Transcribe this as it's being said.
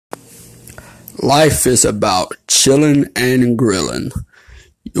Life is about chilling and grilling.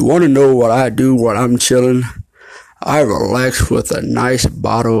 You want to know what I do when I'm chilling? I relax with a nice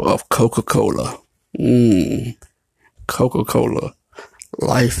bottle of Coca-Cola. Coca-Cola.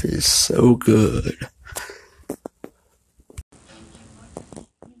 Life is so good.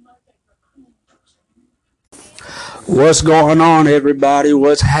 What's going on, everybody?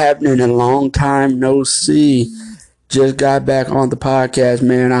 What's happening? A long time no see. Just got back on the podcast,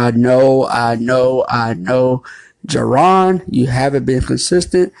 man. I know. Jerron, you haven't been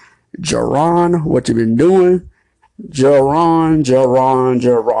consistent. Jerron, what you been doing? Jerron.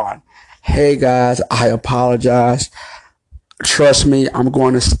 Hey, guys, I apologize. Trust me, I'm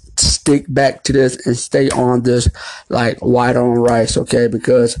going to stick back to this and stay on this like white on rice, okay?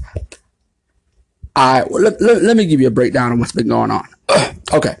 Because let me give you a breakdown of what's been going on.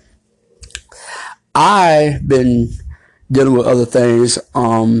 Okay. I've been dealing with other things.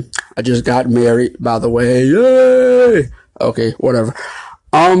 I just got married, by the way. Yay! Okay, whatever.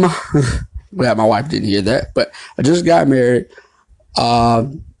 Glad my wife didn't hear that, but I just got married.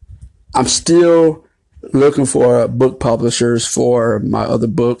 I'm still looking for book publishers for my other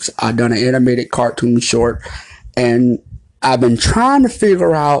books. I've done an animated cartoon short, and I've been trying to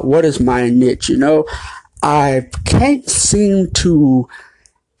figure out what is my niche. You know, I can't seem to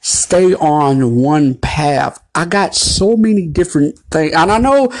stay on one path. I got so many different things, and I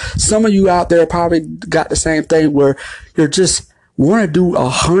know some of you out there probably got the same thing where you're just want to do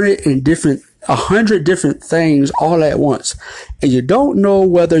 100 different things all at once, and you don't know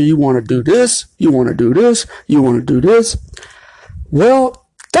whether you want to do this, you want to do this, you want to do this. Well,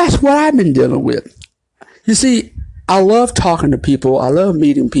 that's what I've been dealing with. You see, I love talking to people. I love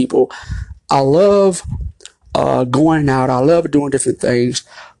meeting people. I love going out. I love doing different things.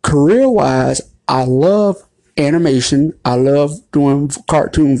 Career-wise, I love animation. I love doing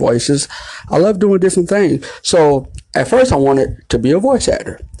cartoon voices. I love doing different things. So at first I wanted to be a voice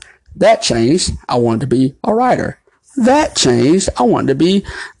actor. That changed. I wanted to be a writer. That changed. I wanted to be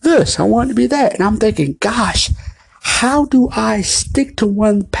this. I wanted to be that. And I'm thinking, gosh, how do I stick to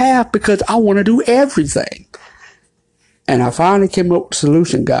one path? Because I want to do everything. And I finally came up with a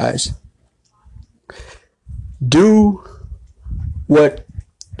solution, guys. Do what,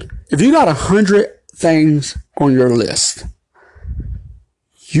 if you got 100 things on your list,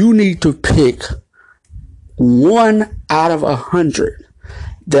 you need to pick one out of 100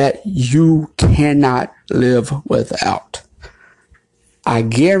 that you cannot live without. I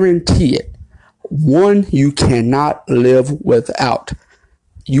guarantee it. One you cannot live without.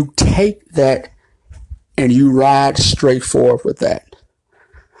 You take that and you ride straight forward with that.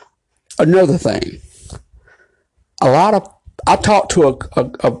 Another thing. I talked to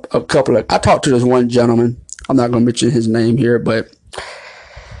I talked to this one gentleman. I'm not going to mention his name here, but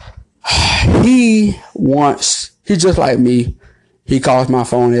he's just like me. He calls my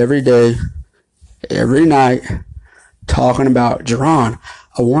phone every day, every night, talking about, Jerron,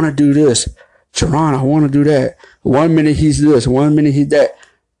 I want to do this. Jerron, I want to do that. 1 minute he's this, 1 minute he's that.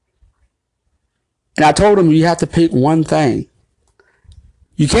 And I told him, you have to pick one thing.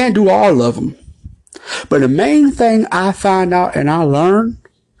 You can't do all of them. But the main thing I find out and I learned,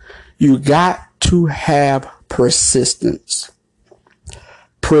 you got to have persistence.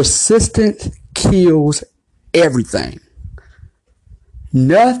 Persistence kills everything.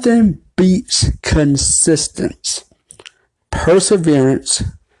 Nothing beats consistency, perseverance,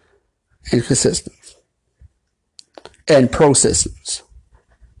 and consistency, and persistence.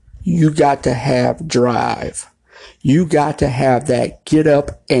 You got to have drive. You got to have that get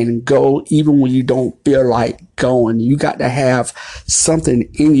up and go even when you don't feel like going. You got to have something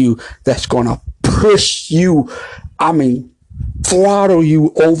in you that's going to push you, throttle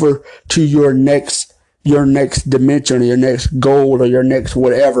you over to your next dimension, or your next goal, or your next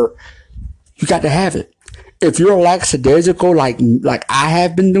whatever. You got to have it. If you're lackadaisical like I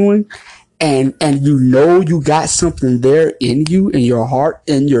have been doing, and you got something there in you, in your heart,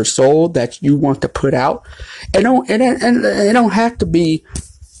 in your soul that you want to put out, it don't have to be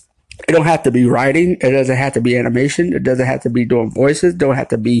writing. It doesn't have to be animation. It doesn't have to be doing voices. It don't have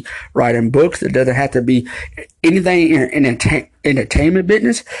to be writing books. It doesn't have to be anything in entertainment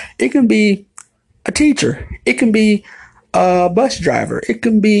business. It can be a teacher. It can be a bus driver. It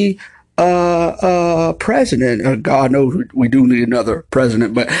can be president. God knows we do need another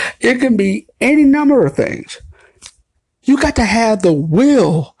president, but it can be any number of things. You got to have the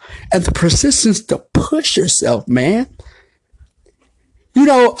will and the persistence to push yourself, man. You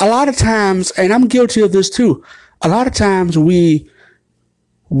know, a lot of times, and I'm guilty of this too, a lot of times we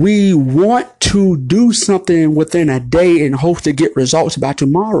we want to do something within a day in hopes to get results by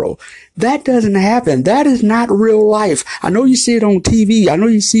tomorrow. That doesn't happen. That is not real life. I know you see it on TV. I know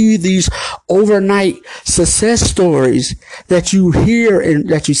you see these overnight success stories that you hear and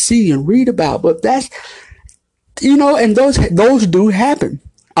that you see and read about, but that's, and those do happen.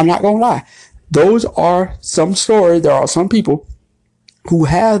 I'm not going to lie. Those are some stories. There are some people who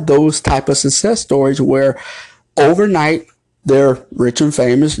have those type of success stories where overnight they're rich and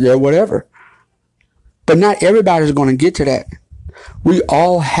famous, they're whatever. But not everybody's going to get to that. We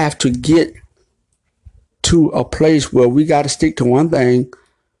all have to get to a place where we got to stick to one thing.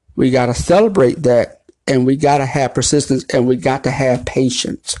 We got to celebrate that, and we got to have persistence, and we got to have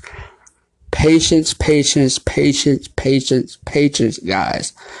patience. Patience, patience, patience, patience, patience,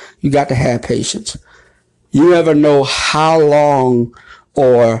 guys. You got to have patience. You never know how long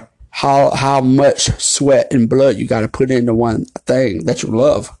or how much sweat and blood you got to put into one thing that you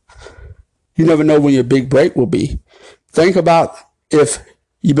love. You never know when your big break will be. Think about if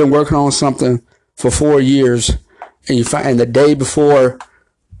you've been working on something for 4 years and you find the day before,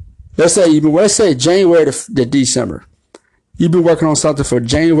 let's say January to December. You've been working on something for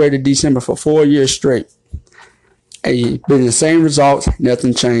January to December for 4 years straight. And you've been the same results,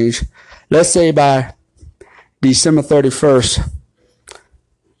 nothing changed. Let's say by December 31st,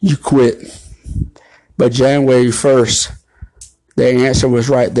 you quit. But January 1st, the answer was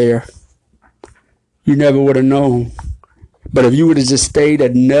right there. You never would have known. But if you would have just stayed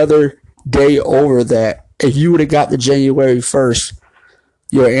another day over that, if you would have got to January 1st,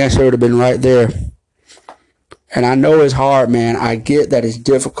 your answer would have been right there. And I know it's hard, man. I get that it's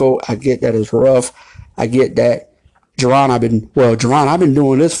difficult. I get that it's rough. I get that. Jerron, I've been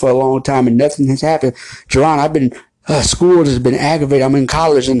doing this for a long time and nothing has happened. Jerron, school has been aggravated. I'm in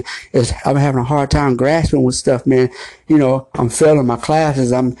college and I'm having a hard time grasping with stuff, man. I'm failing my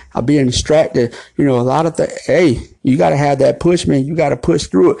classes. I'm being distracted. A lot of things. Hey, you got to have that push, man. You got to push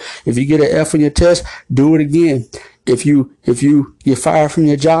through it. If you get an F on your test, do it again. If you get fired from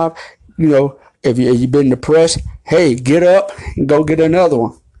your job, if you've been depressed, hey, get up and go get another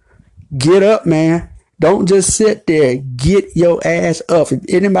one. Get up, man. Don't just sit there. Get your ass up. If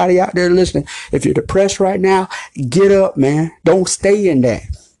anybody out there listening, if you're depressed right now, get up, man. Don't stay in that.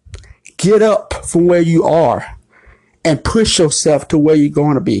 Get up from where you are and push yourself to where you're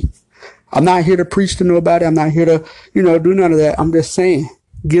going to be. I'm not here to preach to nobody. I'm not here to, do none of that. I'm just saying,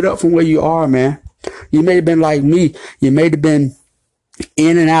 get up from where you are, man. You may have been like me. You may have been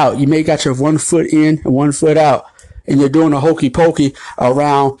in and out. You may got your 1 foot in and 1 foot out. And you're doing a hokey pokey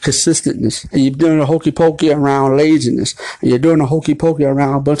around consistentness. And you're doing a hokey pokey around laziness. And you're doing a hokey pokey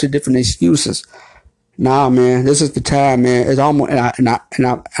around a bunch of different excuses. Nah, man, this is the time, man. It's almost, and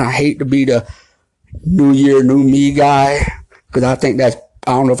I hate to be the new year, new me guy. Cause I think I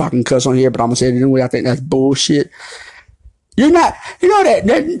don't know if I can cuss on here, but I'm gonna say it anyway. I think that's bullshit. That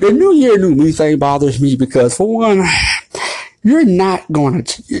the new year, new me thing bothers me because for one, you're not going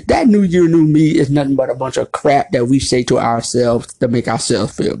to, that new year, new me is nothing but a bunch of crap that we say to ourselves to make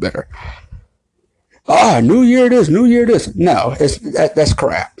ourselves feel better. New year this, new year this. No, that's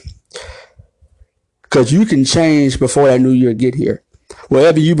crap. Cause you can change before that new year get here.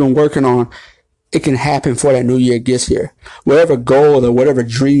 Whatever you've been working on, it can happen before that new year gets here. Whatever goal or whatever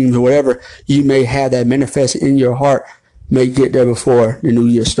dreams or whatever you may have that manifest in your heart may get there before the new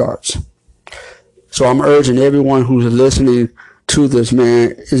year starts. So I'm urging everyone who's listening to this, man,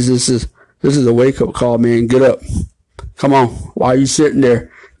 this is a wake up call, man. Get up. Come on. Why are you sitting there?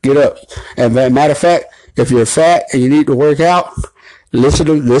 Get up. And matter of fact, if you're fat and you need to work out,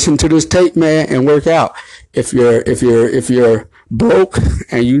 listen to this tape, man, and work out. If you're broke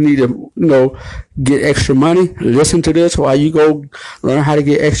and you need to, get extra money, listen to this while you go learn how to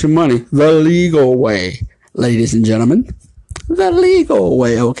get extra money. The legal way, ladies and gentlemen. The legal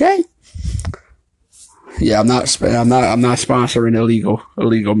way, okay? Yeah, I'm not sponsoring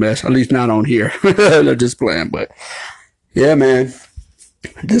illegal mess. At least not on here. They're just playing, but yeah, man.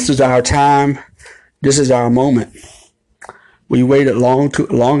 This is our time. This is our moment. We waited long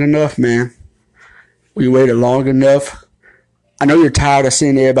enough, man. We waited long enough. I know you're tired of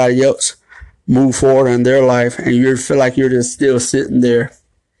seeing everybody else move forward in their life, and you feel like you're just still sitting there.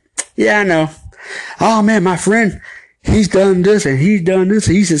 Yeah, I know. Oh man, my friend, he's done this and he's done this.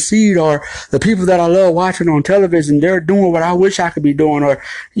 He succeeded. Or the people that I love watching on television, they're doing what I wish I could be doing. Or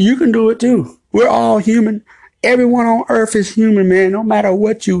you can do it too. We're all human. Everyone on earth is human, man. No matter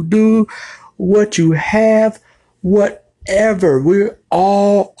what you do, what you have, whatever. We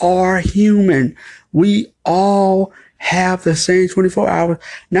all are human. We all have the same 24 hours.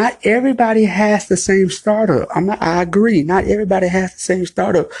 Not everybody has the same startup. I agree. Not everybody has the same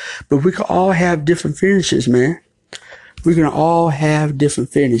startup, but we can all have different finishes, man. We can all have different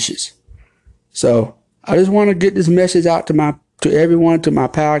finishes. So I just want to get this message out to everyone, to my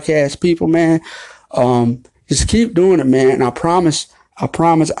podcast people, man. Just keep doing it, man. And I promise I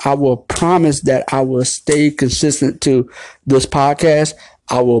will promise that I will stay consistent to this podcast.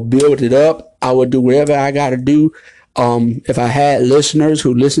 I will build it up. I will do whatever I got to do. If I had listeners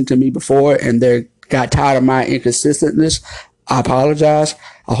who listened to me before and they got tired of my inconsistentness, I apologize.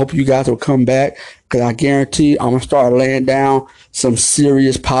 I hope you guys will come back, because I guarantee I'm going to start laying down some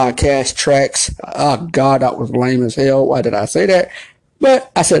serious podcast tracks. Oh, God, that was lame as hell. Why did I say that? But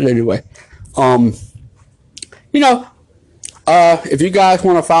I said it anyway. If you guys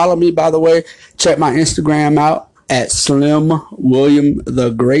want to follow me, by the way, check my Instagram out at Slim William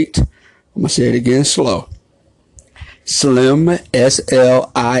the Great. I'm going to say it again slow. Slim,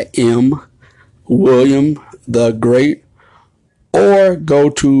 SLIM, William the Great. Or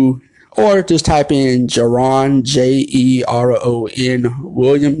just type in Jeron, Jeron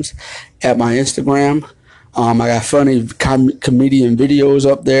Williams at my Instagram. I got funny comedian videos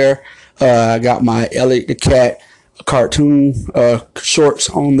up there. I got my Elliot the Cat cartoon shorts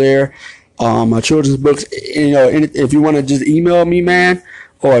on there. My children's books. If you want to just email me, man,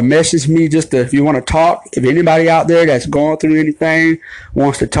 or message me, if you want to talk. If anybody out there that's going through anything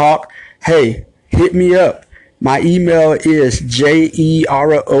wants to talk, hey, hit me up. My email is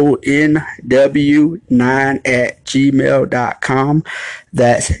jeronw9@gmail.com.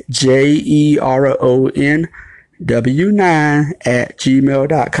 That's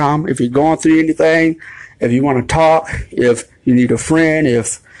jeronw9@gmail.com. If you're going through anything, if you want to talk, if you need a friend,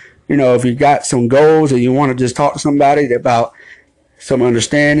 if you got some goals and you want to just talk to somebody about some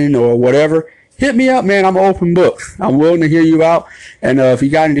understanding or whatever, hit me up, man. I'm an open book. I'm willing to hear you out. And if you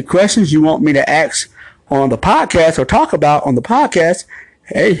got any questions you want me to ask on the podcast or talk about on the podcast,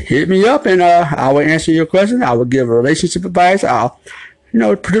 hey, hit me up and I will answer your question. I will give relationship advice. I'm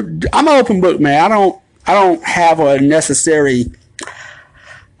an open book, man. I don't have a necessary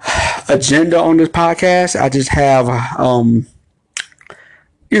agenda on this podcast. I just have, I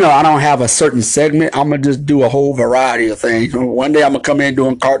don't have a certain segment. I'm going to just do a whole variety of things. One day I'm going to come in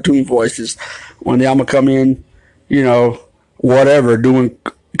doing cartoon voices. One day I'm going to come in, whatever, doing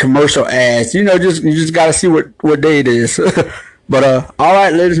commercial ads. You just got to see what day it is. But, all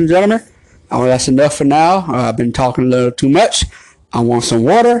right, ladies and gentlemen, that's enough for now. I've been talking a little too much. I want some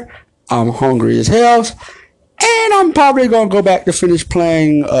water. I'm hungry as hell. And I'm probably going to go back to finish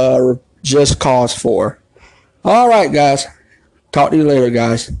playing Just Cause 4. All right, guys. Talk to you later,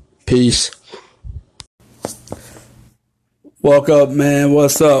 guys. Peace. Welcome up, man.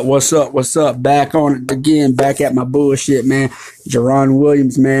 What's up? Back on it again. Back at my bullshit, man. Jeron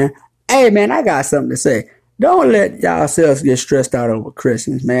Williams, man. Hey, man, I got something to say. Don't let yourselves get stressed out over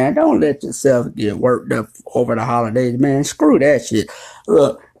Christmas, man. Don't let yourself get worked up over the holidays, man. Screw that shit.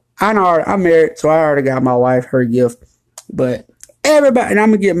 Look, I'm married, so I already got my wife her gift. But everybody, and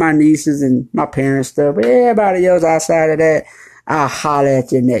I'm going to get my nieces and my parents stuff. But everybody else outside of that, I'll holler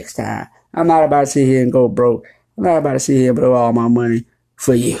at you next time. I'm not about to sit here and go broke. I'm not about to sit here and blow all my money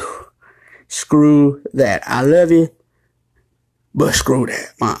for you. Screw that. I love you, but screw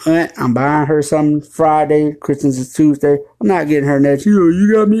that. My aunt, I'm buying her something Friday. Christmas is Tuesday. I'm not getting her nothing.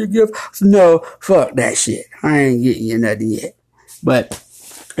 You got me a gift? No, fuck that shit. I ain't getting you nothing yet. But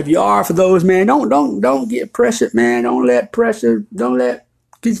if you are for those, man, don't get pressured, man.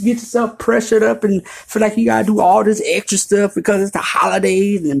 Just get yourself pressured up and feel like you gotta do all this extra stuff because it's the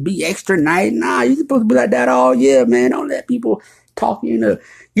holidays and be extra nice. Nah, you're supposed to be like that all year, man. Don't let people talk you into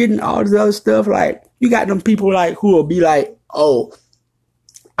getting all this other stuff. Like, you got them people like who will be like, oh,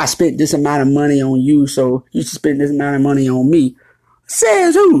 I spent this amount of money on you, so you should spend this amount of money on me.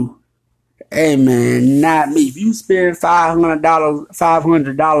 Says who? Hey, man, not me. If you spend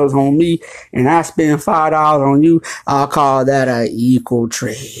 $500 on me and I spend $5 on you, I'll call that an equal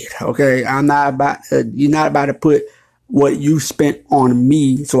trade. Okay, you're not about to put what you spent on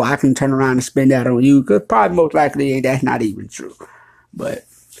me so I can turn around and spend that on you, because probably most likely that's not even true. But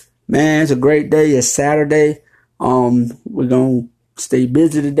man, it's a great day. It's Saturday. We're gonna stay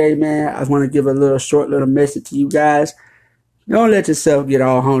busy today, man. I just want to give a short little message to you guys. Don't let yourself get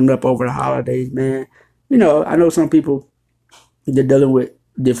all hung up over the holidays, man. I know some people, they're dealing with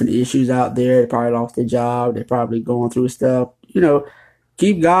different issues out there. They probably lost their job. They're probably going through stuff.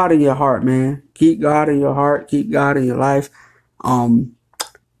 Keep God in your heart, man. Keep God in your heart. Keep God in your life. It's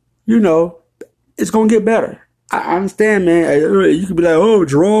going to get better. I understand, man. You could be like, oh,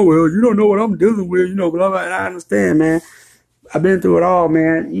 Jerome, well, you don't know what I'm dealing with, blah, blah. And I understand, man. I've been through it all,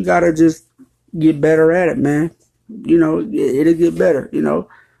 man. You gotta just get better at it, man. It'll get better,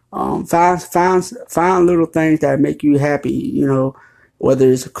 find little things that make you happy, whether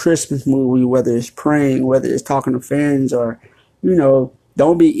it's a Christmas movie, whether it's praying, whether it's talking to friends, or,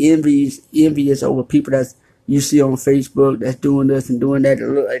 don't be envious over people that's you see on Facebook that's doing this and doing that. That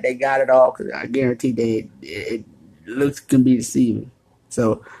look like they got it all, because I guarantee it looks can be deceiving.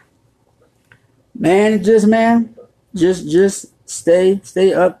 So, man, just stay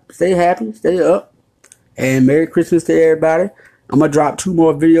up, stay happy, stay up, and Merry Christmas to everybody. I'm gonna drop 2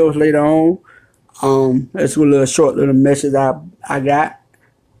 more videos later on. That's a short little message I got.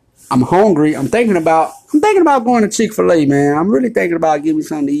 I'm hungry. I'm thinking about going to Chick-fil-A, man. I'm really thinking about getting me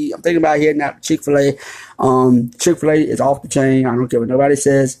something to eat. I'm thinking about heading out to Chick-fil-A. Chick-fil-A is off the chain. I don't care what nobody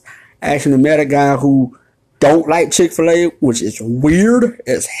says. I actually met a guy who don't like Chick-fil-A, which is weird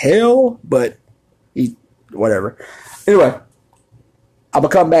as hell, but whatever. Anyway, I'm gonna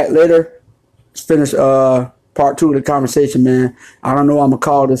come back later. Let's finish part 2 of the conversation, man. I don't know what I'm gonna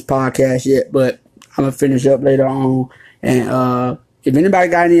call this podcast yet, but I'm gonna finish up later on. And if anybody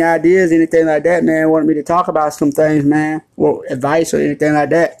got any ideas, anything like that, man, want me to talk about some things, man, or advice or anything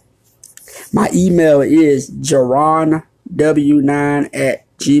like that, my email is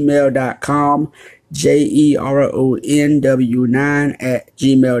jeronw9@gmail.com.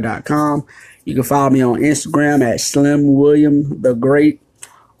 jeronw9@gmail.com. You can follow me on Instagram at Slim William the Great.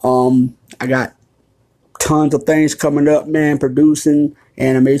 I got tons of things coming up, man. Producing,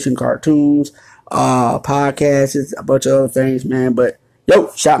 animation, cartoons, podcasts, a bunch of other things, man. But yo,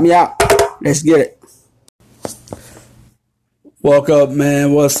 shout me out. Let's get it. Welcome,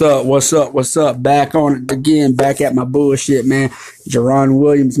 man. What's up? Back on it again. Back at my bullshit, man. Jerron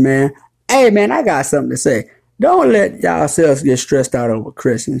Williams, man. Hey, man, I got something to say. Don't let yourselves get stressed out over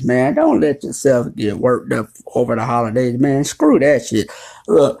Christmas, man. Don't let yourself get worked up over the holidays, man. Screw that shit.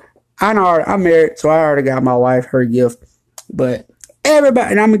 Look, I'm married, so I already got my wife her gift. But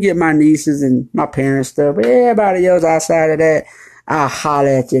everybody, and I'm going to get my nieces and my parents stuff. But everybody else outside of that, I'll holler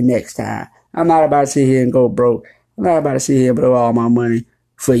at you next time. I'm not about to sit here and go broke. I'm not about to sit here and blow all my money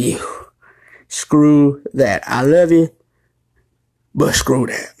for you. Screw that. I love you. But screw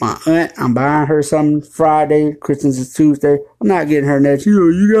that. My aunt, I'm buying her something Friday. Christmas is Tuesday. I'm not getting her nothing.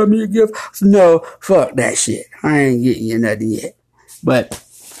 You got me a gift? No, fuck that shit. I ain't getting you nothing yet. But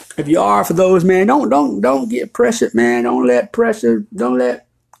if you are for those, man, don't get pressured, man. Don't let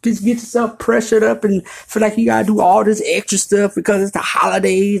just get yourself pressured up and feel like you gotta do all this extra stuff because it's the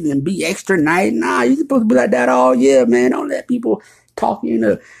holidays and be extra nice. Nah, you're supposed to be like that all year, man. Don't let people talk you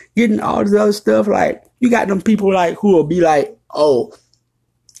into getting all this other stuff. Like, you got them people like who will be like, oh,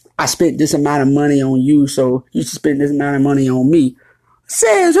 I spent this amount of money on you, so you should spend this amount of money on me.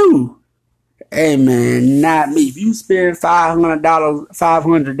 Says who? Hey, man, not me. If you spend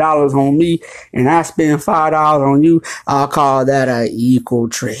 $500 on me and I spend $5 on you, I'll call that an equal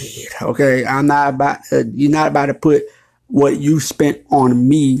trade. Okay, you're not about to put what you spent on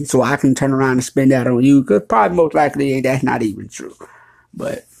me so I can turn around and spend that on you, because probably most likely that's not even true.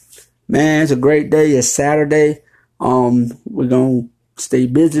 But man, it's a great day. It's Saturday. We're gonna stay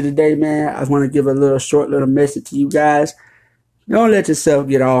busy today, man. I just want to give a short little message to you guys. Don't let yourself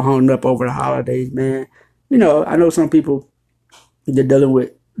get all hung up over the holidays, man. I know some people, they're dealing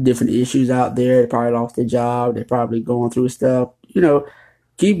with different issues out there. They probably lost their job. They're probably going through stuff.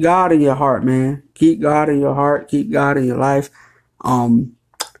 Keep God in your heart, man. Keep God in your heart. Keep God in your life.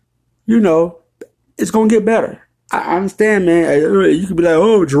 It's gonna get better. I understand, man. You could be like,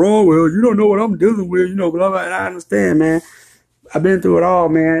 oh, Jerome, well, you don't know what I'm dealing with, blah, blah. And I understand, man. I've been through it all,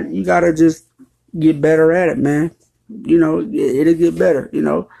 man. You gotta just get better at it, man. It'll get better,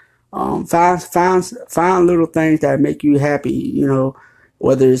 find little things that make you happy,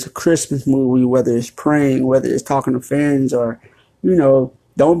 whether it's a Christmas movie, whether it's praying, whether it's talking to friends, or,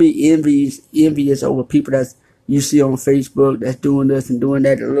 don't be envious over people that's you see on Facebook that's doing this and doing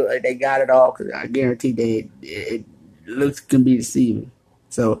that. That look like they got it all, because I guarantee it looks can be deceiving.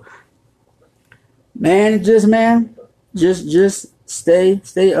 So, man, just stay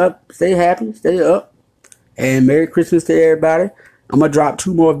up, stay happy, stay up. And Merry Christmas to everybody. I'm gonna drop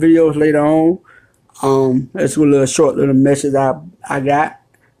 2 more videos later on. That's a short little message I got.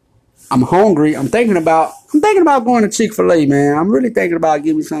 I'm hungry. I'm thinking about going to Chick-fil-A, man. I'm really thinking about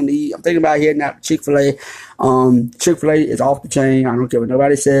getting me something to eat. I'm thinking about heading out to Chick-fil-A. Chick-fil-A is off the chain. I don't care what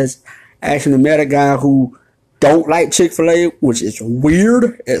nobody says. I actually met a guy who don't like Chick-fil-A, which is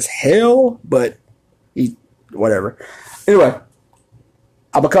weird as hell, but whatever. Anyway,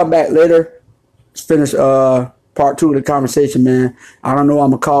 I'm gonna come back later. Let's finish part 2 of the conversation, man. I don't know what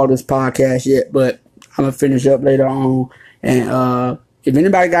I'm going to call this podcast yet, but I'm going to finish up later on. And if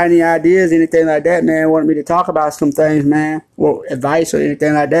anybody got any ideas, anything like that, man, want me to talk about some things, man, or advice or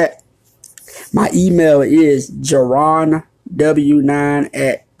anything like that, my email is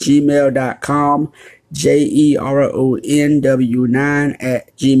jeronw9@gmail.com.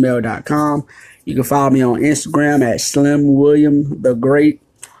 jeronw9@gmail.com. You can follow me on Instagram at Slim William the Great.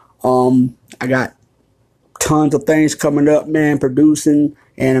 I got tons of things coming up, man. Producing,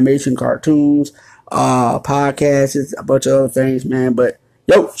 animation, cartoons, podcasts, a bunch of other things, man. But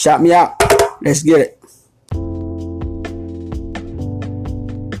yo, shout me out. Let's get it.